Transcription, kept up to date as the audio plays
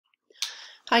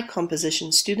Hi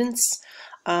composition students.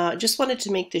 Just wanted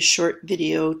to make this short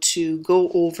video to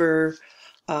go over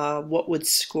what would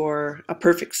score a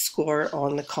perfect score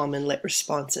on the common lit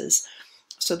responses.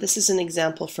 So this is an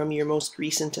example from your most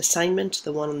recent assignment,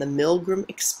 the one on the Milgram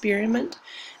experiment,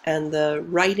 and the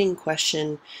writing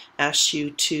question asks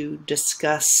you to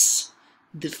discuss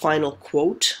the final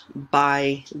quote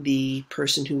by the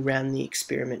person who ran the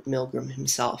experiment, Milgram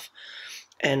himself,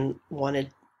 and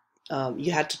wanted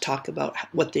you had to talk about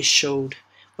what this showed,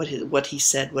 what he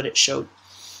said, what it showed.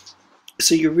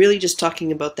 So you're really just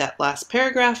talking about that last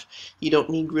paragraph. You don't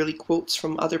need really quotes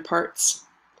from other parts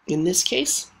in this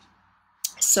case.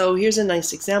 So here's a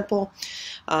nice example.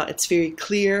 It's very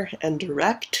clear and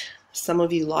direct. Some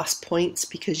of you lost points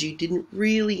because you didn't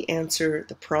really answer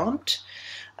the prompt.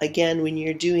 Again, when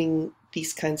you're doing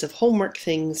these kinds of homework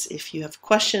things, if you have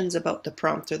questions about the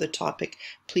prompt or the topic,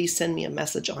 please send me a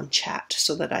message on chat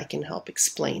so that I can help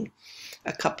explain.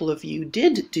 A couple of you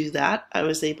did do that. I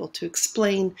was able to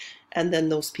explain, and then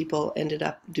those people ended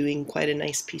up doing quite a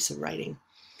nice piece of writing.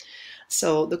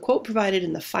 So the quote provided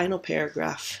in the final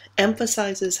paragraph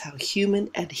emphasizes how human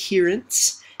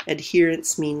adherence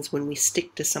means when we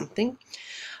stick to something,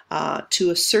 to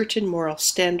a certain moral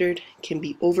standard can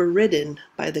be overridden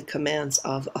by the commands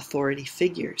of authority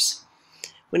figures.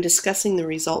 When discussing the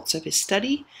results of his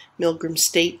study, Milgram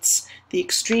states, the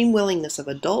extreme willingness of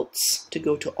adults to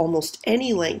go to almost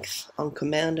any length on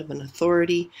command of an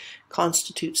authority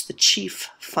constitutes the chief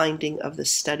finding of the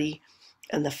study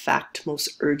and the fact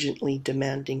most urgently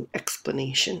demanding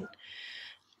explanation.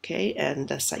 Okay, and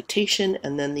the citation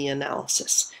and then the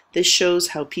analysis. This shows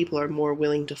how people are more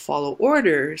willing to follow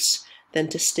orders than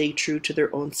to stay true to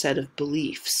their own set of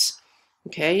beliefs.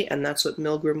 Okay, and that's what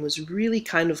Milgram was really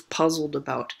kind of puzzled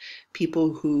about.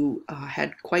 People who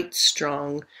had quite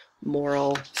strong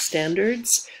moral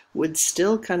standards would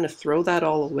still kind of throw that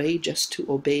all away just to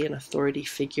obey an authority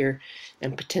figure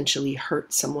and potentially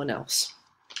hurt someone else.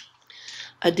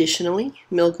 Additionally,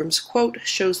 Milgram's quote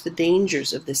shows the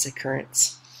dangers of this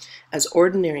occurrence. As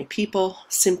ordinary people,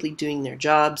 simply doing their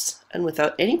jobs, and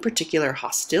without any particular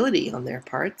hostility on their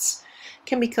parts,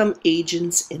 can become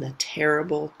agents in a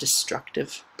terrible,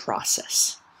 destructive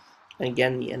process. And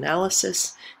again, the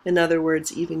analysis. In other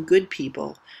words, even good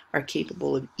people are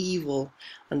capable of evil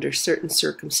under certain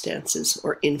circumstances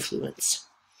or influence.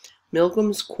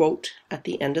 Milgram's quote at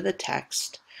the end of the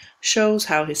text shows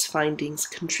how his findings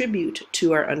contribute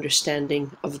to our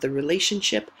understanding of the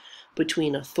relationship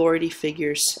between authority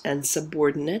figures and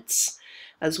subordinates,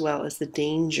 as well as the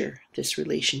danger this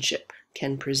relationship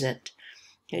can present.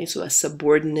 Okay, so a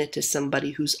subordinate is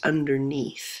somebody who's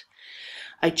underneath.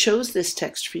 I chose this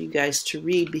text for you guys to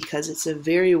read because it's a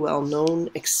very well-known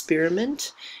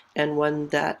experiment and one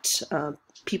that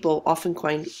people often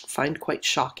find quite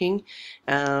shocking,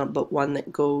 but one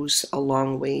that goes a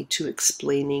long way to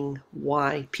explaining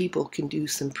why people can do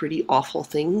some pretty awful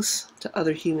things to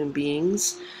other human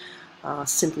beings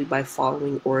simply by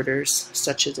following orders,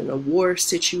 such as in a war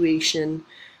situation,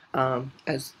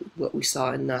 as what we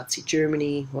saw in Nazi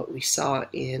Germany, what we saw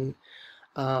in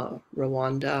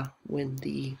Rwanda when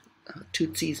the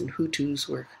Tutsis and Hutus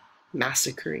were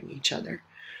massacring each other.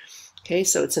 Okay,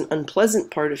 so it's an unpleasant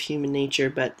part of human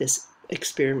nature, but this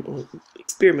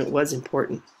experiment was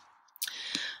important.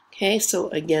 Okay, so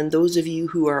again, those of you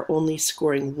who are only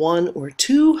scoring 1 or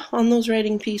 2 on those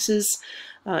writing pieces,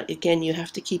 again, you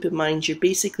have to keep in mind you're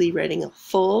basically writing a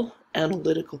full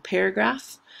analytical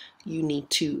paragraph. You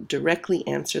need to directly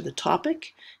answer the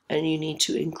topic, and you need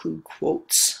to include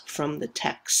quotes from the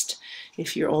text.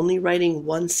 If you're only writing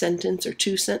 1 sentence or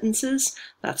 2 sentences,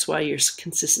 that's why you're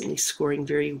consistently scoring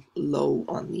very low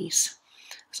on these.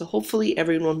 So hopefully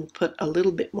everyone will put a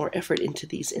little bit more effort into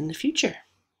these in the future.